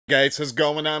Guys, what's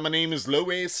going on? My name is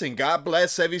Louis, and God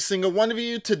bless every single one of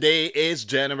you. Today is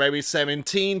January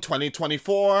 17,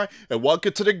 2024, and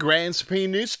welcome to the Grand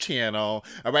Supreme News Channel.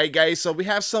 Alright guys, so we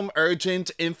have some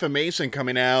urgent information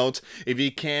coming out. If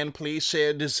you can, please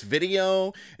share this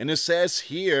video. And it says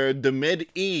here, the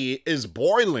Mid-E is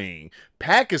boiling.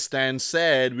 Pakistan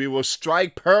said we will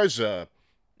strike Persia.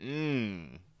 Well,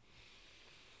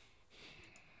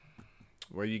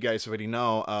 you guys already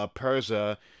know,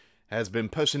 Persia has been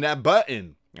pushing that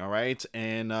button, all right?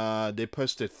 And they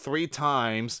pushed it 3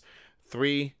 times,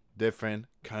 3 different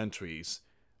countries.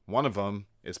 One of them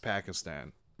is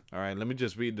Pakistan. All right, let me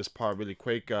just read this part really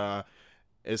quick.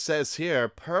 It says here,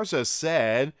 Persia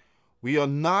said, we are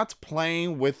not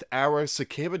playing with our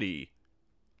security.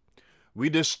 We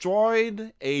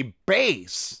destroyed a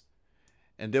base,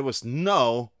 and there was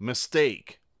no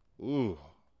mistake. Ooh.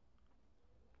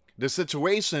 The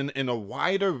situation in a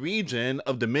wider region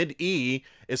of the Mid-E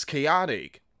is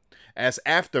chaotic, as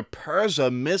after Persia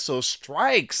missile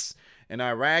strikes in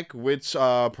Iraq, which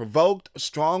provoked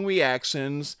strong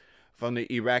reactions from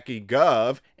the Iraqi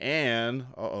Gov and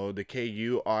the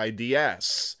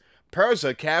KUIDS.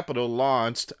 Persia capital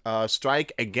launched a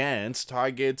strike against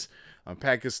targets on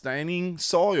Pakistani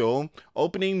soil,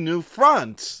 opening new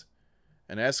fronts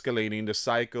and escalating the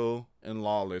cycle and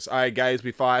lawless. Alright guys,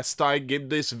 before I start, give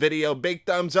this video a big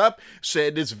thumbs up.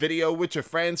 Share this video with your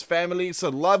friends, families,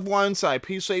 and loved ones. I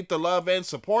appreciate the love and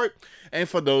support. And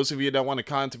for those of you that want to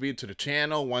contribute to the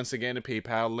channel, once again, the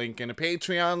PayPal link and the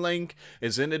Patreon link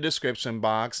is in the description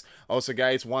box. Also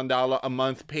guys, $1 a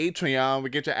month Patreon.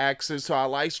 We get you access to our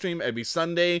live stream every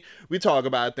Sunday. We talk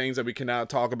about things that we cannot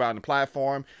talk about on the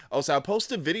platform. Also, I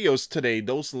posted videos today.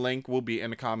 Those links will be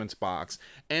in the comments box.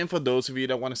 And for those of you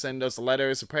that want to send us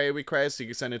letters or prayer requests, you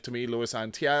can send it to me, Louis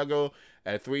Santiago,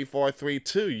 at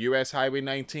 3432 US Highway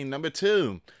 19, number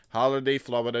 2, Holiday,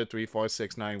 Florida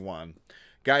 34691.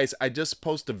 Guys, I just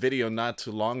posted a video not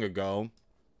too long ago.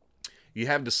 You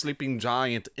have the sleeping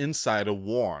giant insider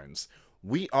warns.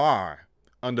 We are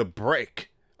on the brink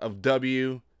of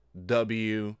WW3.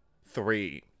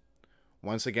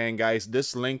 Once again, guys,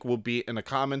 this link will be in the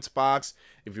comments box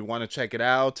if you want to check it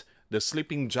out. The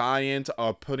sleeping giant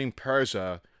are putting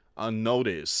Persia on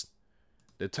notice.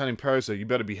 They're telling Persia, you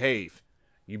better behave.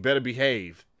 You better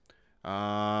behave.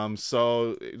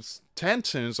 So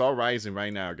tensions are rising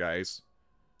right now, guys.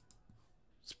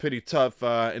 It's pretty tough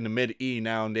in the Mid-E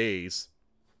nowadays.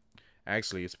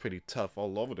 Actually, it's pretty tough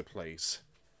all over the place.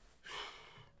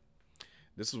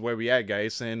 This is where we at,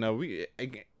 guys. And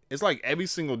it's like every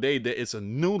single day that it's a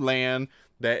new land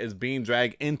that is being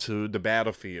dragged into the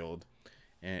battlefield.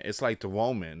 And it's like the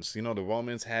Romans. You know, the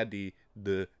Romans had the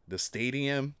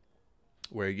stadium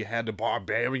where you had the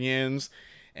barbarians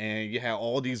and you had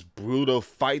all these brutal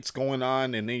fights going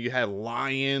on, and then you had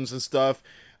lions and stuff.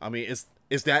 I mean,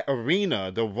 it's that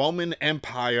arena, the Roman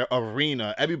Empire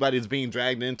arena. Everybody's being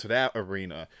dragged into that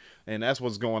arena. And that's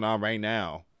what's going on right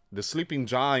now. The sleeping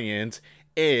giant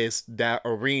is that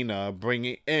arena,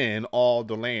 bringing in all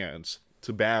the lands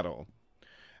to battle.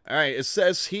 All right, it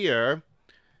says here,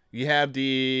 you have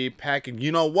the package,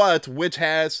 you know what, which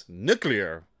has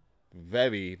nuclear,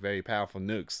 very, very powerful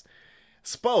nukes,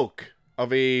 spoke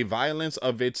of a violence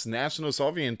of its national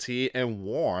sovereignty and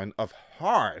warned of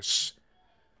harsh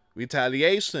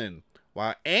retaliation,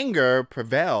 while anger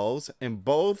prevails in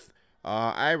both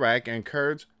Iraq and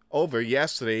Kurds over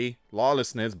yesterday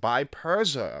lawlessness by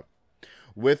Persia,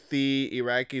 with the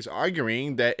Iraqis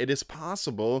arguing that it is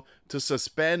possible to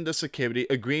suspend the security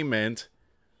agreement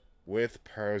with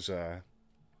Persia.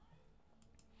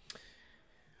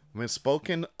 When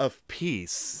spoken of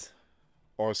peace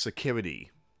or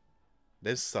security,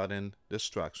 this sudden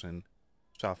destruction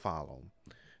shall follow.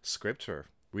 Scripture.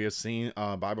 We are seeing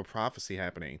Bible prophecy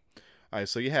happening. All right,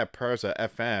 so you have Persia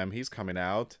FM. He's coming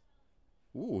out.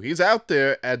 Ooh, he's out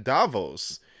there at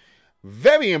Davos.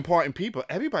 Very important people.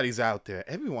 Everybody's out there.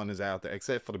 Everyone is out there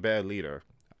except for the bad leader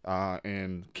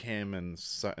and Kim and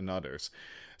certain others.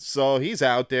 So he's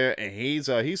out there and he's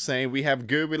saying we have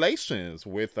good relations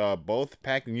with both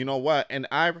pacts. You know what? And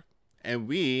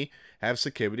we have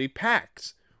security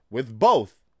pacts with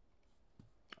both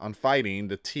on fighting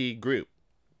the T group.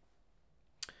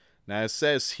 Now it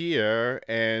says here,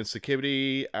 and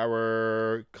security,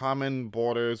 our common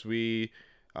borders, we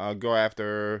go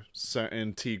after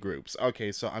certain T groups.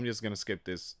 Okay, so I'm just gonna skip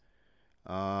this.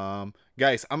 Guys,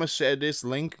 I'm gonna share this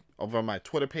link over my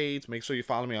Twitter page. Make sure you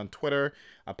follow me on Twitter.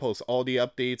 I post all the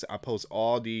updates. I post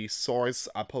all the source.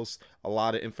 I post a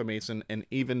lot of information, and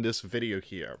even this video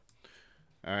here.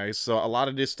 All right, so a lot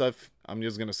of this stuff I'm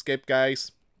just gonna skip,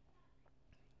 guys.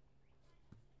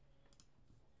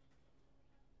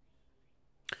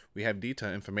 we have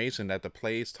detailed information that the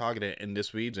place targeted in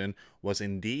this region was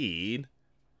indeed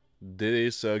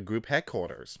this group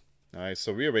headquarters. All right,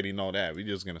 so we already know that. We're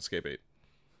just going to skip it.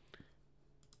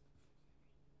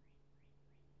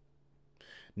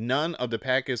 None of the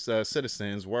Pakistan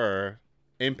citizens were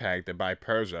impacted by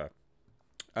Persia.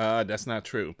 That's not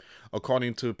true.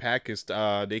 According to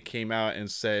Pakistan, they came out and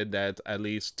said that at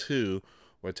least 2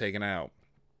 were taken out.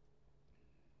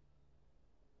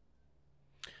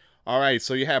 All right,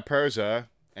 so you have Persia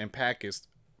and Pakistan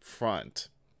front.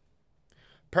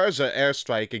 Persia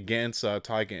airstrike against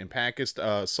target in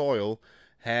Pakistan soil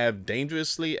have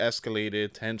dangerously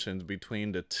escalated tensions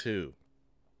between the two.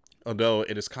 Although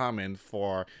it is common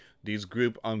for these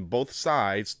groups on both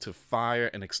sides to fire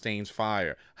and exchange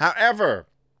fire. However,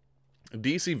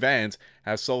 these events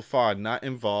have so far not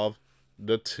involved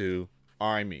the two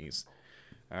armies.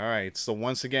 All right, so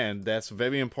once again, that's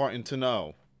very important to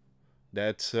know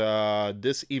that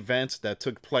this event that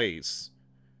took place,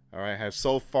 all right, has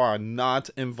so far not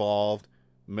involved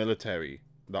military,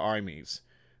 the armies.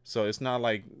 So it's not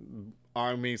like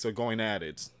armies are going at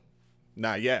it.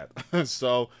 Not yet.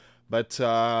 So, but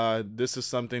this is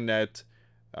something that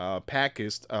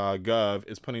Pakistan Gov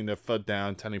is putting their foot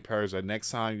down, telling Persia,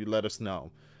 next time you let us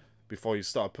know before you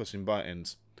start pushing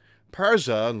buttons.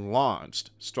 Persia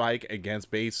launched strike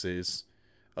against bases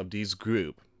of these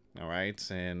group, all right,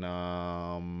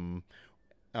 and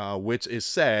which is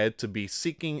said to be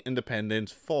seeking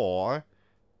independence for,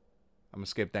 I'm going to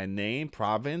skip that name,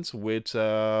 province, which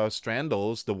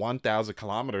straddles the 1,000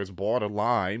 kilometers border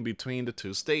line between the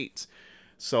two states.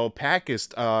 So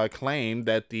Pakistan claimed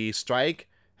that the strike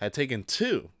had taken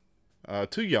two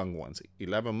young ones,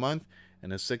 11 months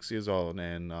and a 6 years old,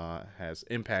 and has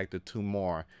impacted 2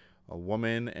 more, a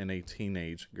woman and a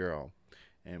teenage girl.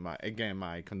 And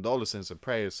my condolences and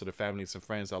prayers to the families and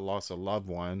friends that lost their loved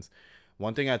ones.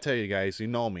 One thing I tell you guys, you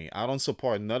know me, I don't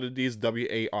support none of these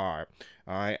WAR.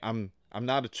 All right, I'm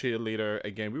not a cheerleader.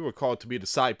 Again, we were called to be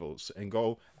disciples and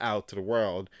go out to the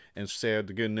world and share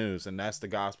the good news, and that's the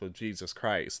gospel of Jesus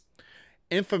Christ.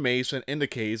 Information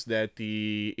indicates that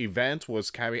the event was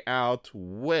carried out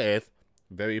with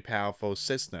very powerful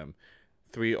system,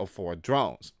 3 or 4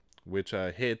 drones, which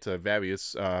hit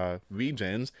various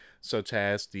regions such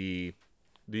as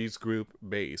these group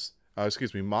base,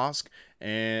 mosque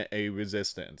and a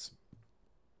resistance.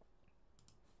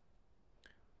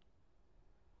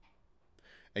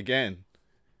 Again,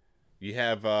 you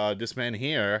have this man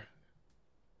here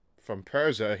from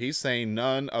Persia. He's saying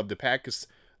none of the Pakistan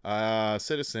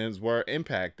citizens were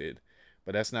impacted,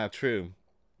 but that's not true.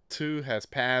 2 has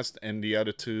passed and the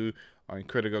other 2 are in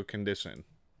critical condition.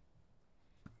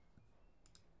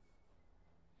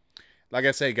 Like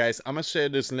I said, guys, I'm going to share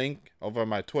this link over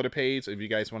my Twitter page if you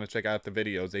guys want to check out the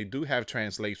videos. They do have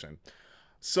translation.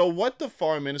 So what the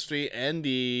foreign ministry and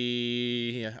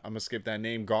the, I'm going to skip that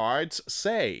name, guards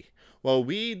say? Well,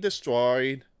 we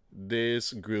destroyed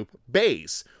this group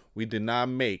base. We did not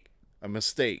make a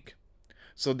mistake.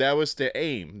 So that was their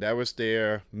aim. That was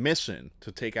their mission,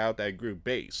 to take out that group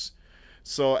base.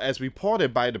 So as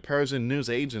reported by the Persian news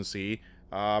agency,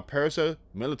 Persia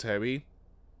military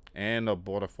and the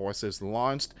border forces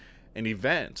launched an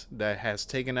event that has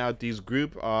taken out these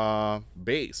group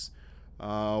base,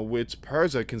 which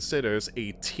Persia considers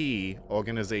a T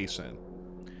organization.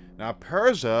 Now,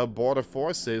 Persia border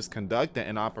forces conducted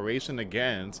an operation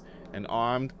against an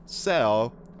armed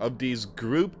cell of these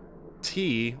group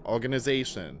T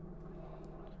organization.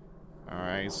 All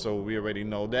right, so we already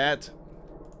know that.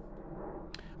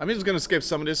 I'm just gonna skip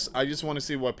some of this. I just want to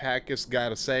see what Pakistan got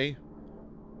to say.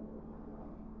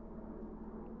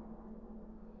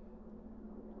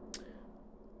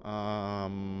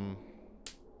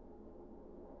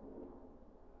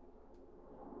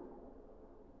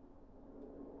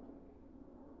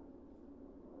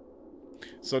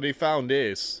 So they found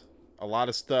this, a lot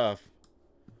of stuff.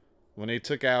 When they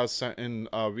took out certain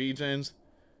regions,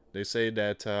 they say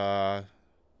that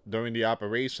during the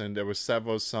operation there were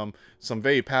some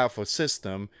very powerful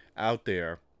system out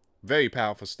there, very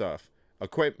powerful stuff.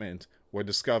 Equipment were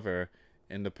discovered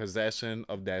in the possession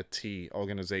of that T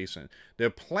organization.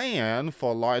 Their plan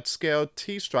for large-scale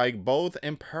T strike both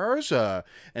in Persia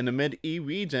and the Mid-E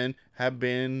region have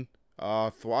been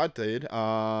thwarted,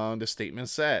 the statement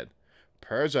said.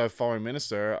 Persia foreign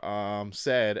minister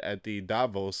said at the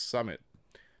Davos summit.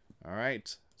 All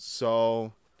right,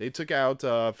 so they took out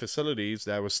facilities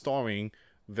that were storing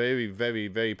very, very,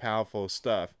 very powerful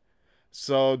stuff.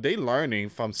 So they learning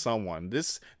from someone.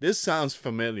 This sounds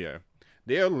familiar.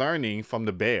 They're learning from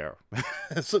the bear.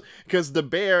 Because the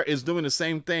bear is doing the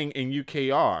same thing in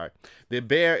UKR. The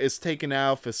bear is taking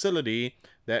out facility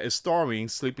that is storing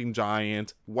sleeping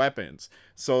giant weapons.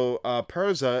 So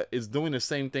Persia is doing the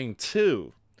same thing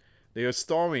too. They are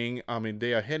storing,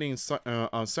 they are hitting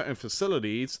on certain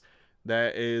facilities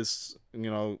that is,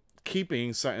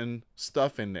 keeping certain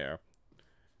stuff in there.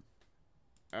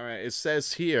 All right, it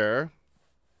says here,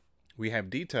 we have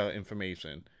detailed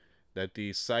information that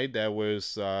the site that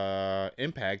was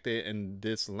impacted in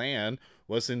this land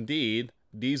was indeed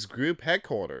these group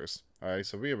headquarters. All right,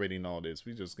 so we already know this.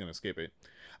 We're just going to skip it.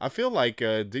 I feel like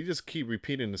they just keep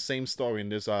repeating the same story in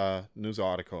this news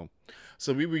article.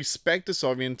 So we respect the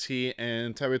sovereignty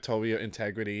and territorial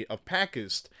integrity of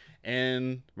Pakistan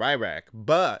and Iraq,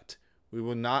 but we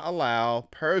will not allow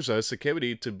Persia's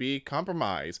security to be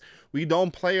compromised. We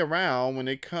don't play around when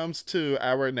it comes to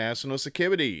our national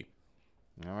security.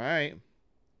 All right.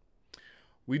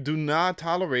 We do not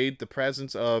tolerate the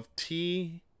presence of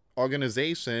T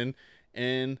organization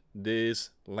in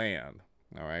this land.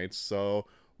 All right. So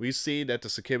we see that the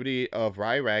security of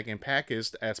Iraq and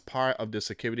Pakistan as part of the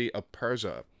security of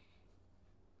Persia.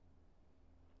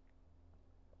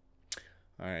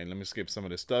 All right, let me skip some of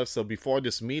this stuff. So before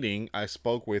this meeting, I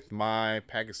spoke with my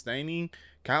Pakistani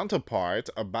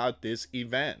counterpart about this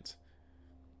event.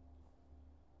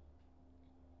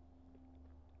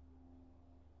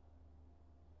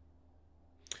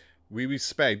 We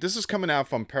respect, this is coming out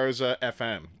from Persia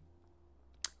FM.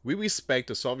 We respect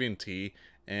the sovereignty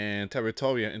and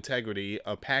territorial integrity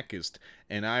of Pakistan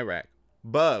and Iraq,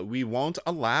 but we won't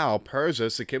allow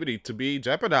Persia's security to be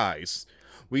jeopardized.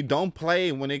 We don't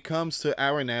play when it comes to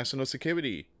our national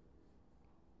security.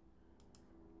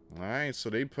 All right, so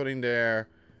they put in their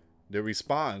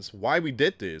response. Why we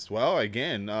did this? Well,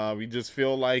 again, we just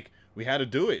feel like we had to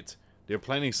do it. They're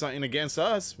planning something against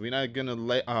us. We're not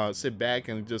gonna sit back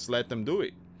and just let them do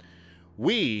it.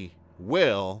 We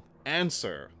will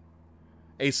answer.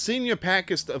 A senior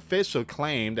Pakistan official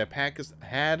claimed that Pakistan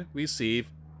had received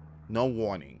no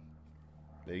warning.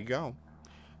 There you go.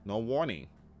 No warning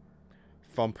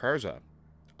from Persia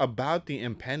about the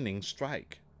impending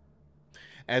strike.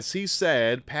 As he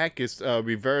said, Pakistan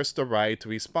reversed the right to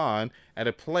respond at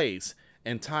a place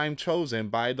and time chosen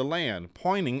by the land,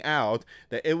 pointing out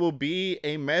that it will be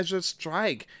a measured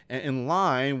strike and in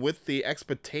line with the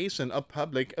expectation of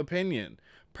public opinion.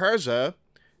 Persia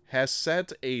has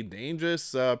set a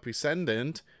dangerous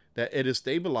precedent that it is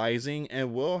stabilizing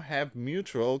and will have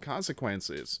mutual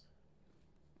consequences.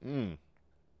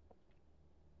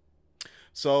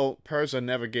 So Persia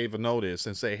never gave a notice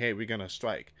and say, hey, we're going to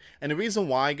strike. And the reason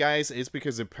why, guys, is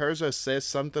because if Persia says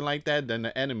something like that, then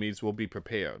the enemies will be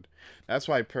prepared. That's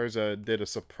why Persia did a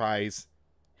surprise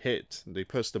hit. They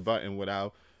pushed the button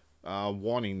without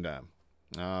warning them.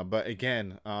 But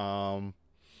again,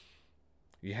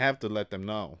 you have to let them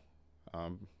know.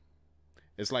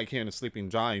 It's like hearing a sleeping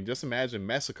giant. Just imagine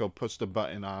Mexico pushed the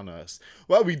button on us.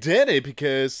 Well, we did it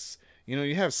because,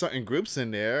 you have certain groups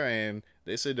in there and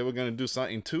they said they were going to do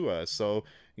something to us. So,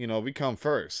 we come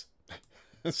first.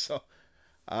 So,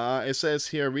 it says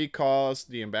here, recalls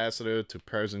the ambassador to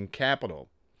Persian capital.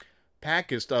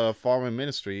 Pakistan Foreign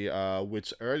Ministry,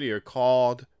 which earlier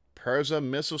called Persia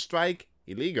missile strike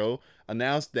illegal,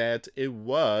 announced that it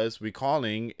was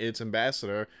recalling its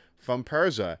ambassador from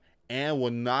Persia and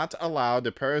will not allow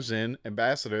the Persian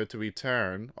ambassador to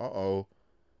return, to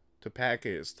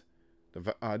Pakistan.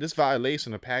 This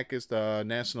violation of Pakistan's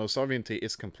national sovereignty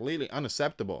is completely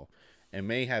unacceptable and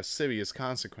may have serious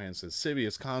consequences.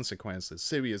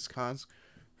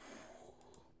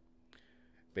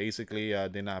 Basically,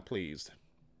 they're not pleased.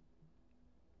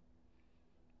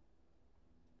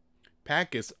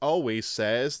 Pakistan always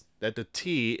says that the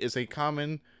T is a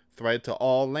common threat to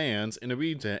all lands in the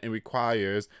region and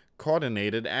requires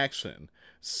coordinated action.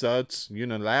 Such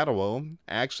unilateral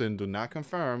action do not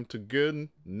conform to good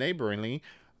neighborly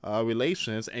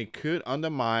relations and could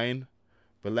undermine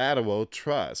bilateral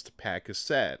trust, Pakistan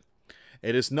said.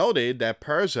 It is noted that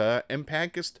Persia and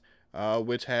Pakistan,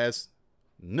 which has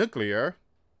nuclear,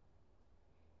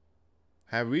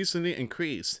 have recently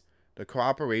increased the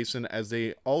cooperation as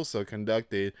they also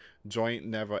conducted joint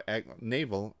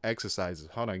naval exercises.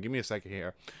 Hold on, give me a second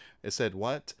here. It said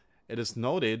what? It is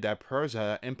noted that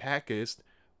Persia and Pakistan,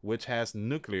 which has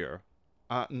nuclear,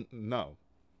 no.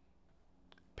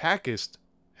 Pakistan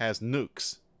has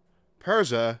nukes.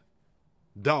 Persia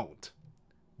don't.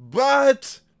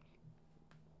 But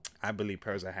I believe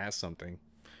Persia has something.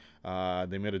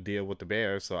 They made a deal with the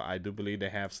bears, so I do believe they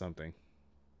have something.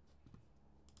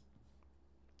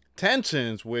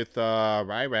 Tensions with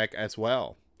Iraq as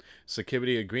well.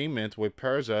 security agreement with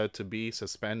Persia to be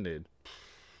suspended.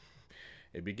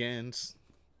 It begins.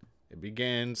 It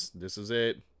begins. This is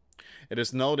it. It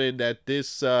is noted that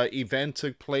this event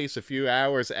took place a few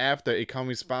hours after a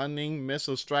corresponding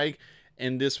missile strike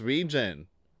in this region,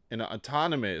 in an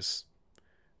autonomous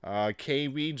K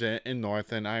region in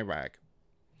northern Iraq.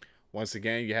 Once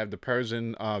again, you have the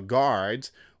Persian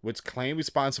guards, which claim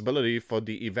responsibility for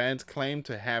the event, claimed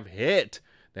to have hit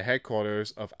the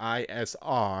headquarters of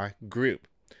ISR group.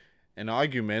 An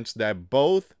argument that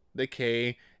both the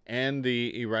K and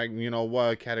the Iraq,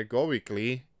 were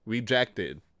categorically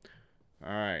rejected.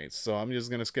 Alright, so I'm just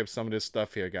going to skip some of this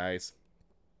stuff here, guys.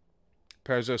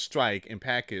 Persia strike in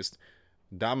Pakistan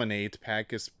dominate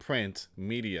Pakistan print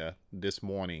media this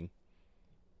morning.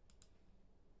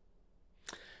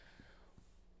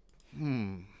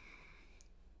 Well,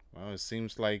 it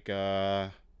seems like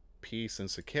peace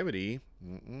and security.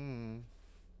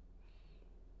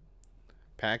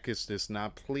 Pakistan is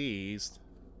not pleased.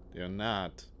 They're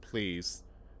not pleased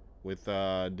with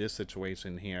this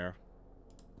situation here.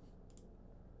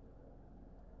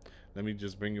 Let me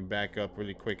just bring it back up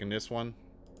really quick in this one.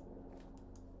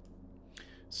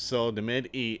 So the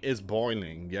Mid-East is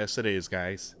boiling. Yes, it is,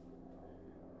 guys.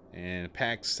 And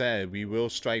Pak said, we will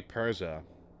strike Persia.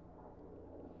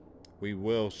 We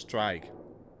will strike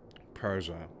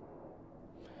Persia.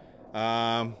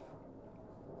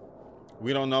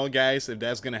 We don't know, guys, if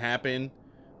that's going to happen.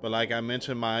 But like I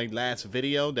mentioned in my last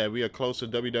video, that we are close to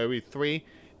WWE 3.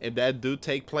 If that do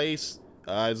take place,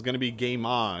 it's going to be game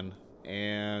on.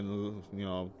 And,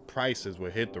 prices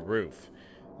will hit the roof.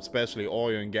 Especially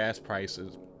oil and gas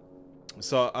prices.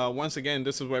 So, once again,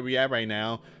 this is where we at right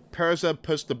now. Persia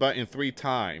pushed the button 3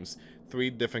 times. 3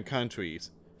 different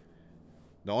countries.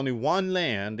 The only one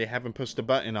land they haven't pushed the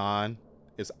button on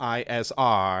is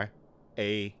ISR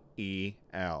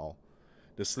AEL.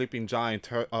 The sleeping giant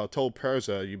told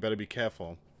Persia, you better be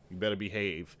careful. You better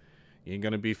behave. You ain't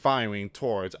going to be firing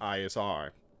towards ISR.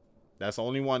 That's the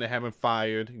only one they haven't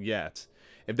fired yet.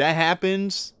 If that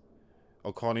happens,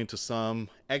 according to some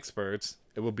experts,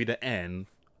 it will be the end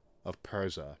of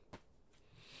Persia.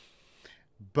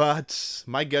 But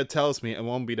my gut tells me it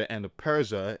won't be the end of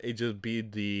Persia. It just be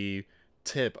the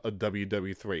tip of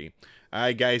WWE3.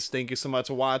 Alright, guys, thank you so much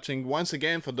for watching. Once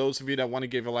again, for those of you that want to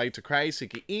give a life to Christ, you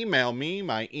can email me.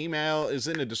 My email is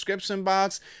in the description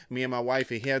box. Me and my wife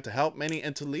are here to help many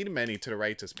and to lead many to the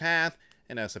righteous path.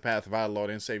 And that's the path of our Lord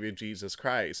and Savior Jesus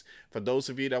Christ. For those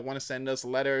of you that want to send us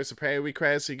letters or prayer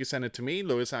requests, you can send it to me,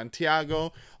 Louis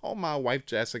Santiago, or my wife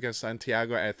Jessica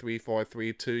Santiago at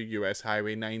 3432 US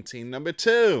Highway 19, number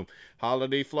 2,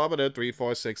 Holiday, Florida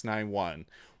 34691.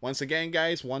 Once again,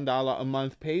 guys, $1 a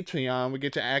month Patreon. We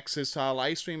get you access to our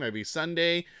live stream every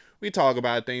Sunday. We talk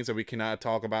about things that we cannot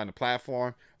talk about on the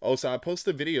platform. Also, I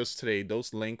posted videos today.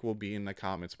 Those links will be in the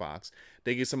comments box.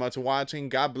 Thank you so much for watching.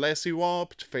 God bless you all.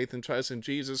 Put your faith and trust in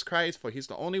Jesus Christ, for He's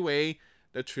the only way,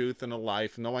 the truth, and the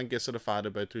life. No one gets to the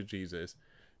Father but through Jesus.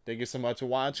 Thank you so much for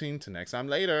watching. Till next time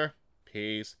later.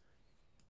 Peace.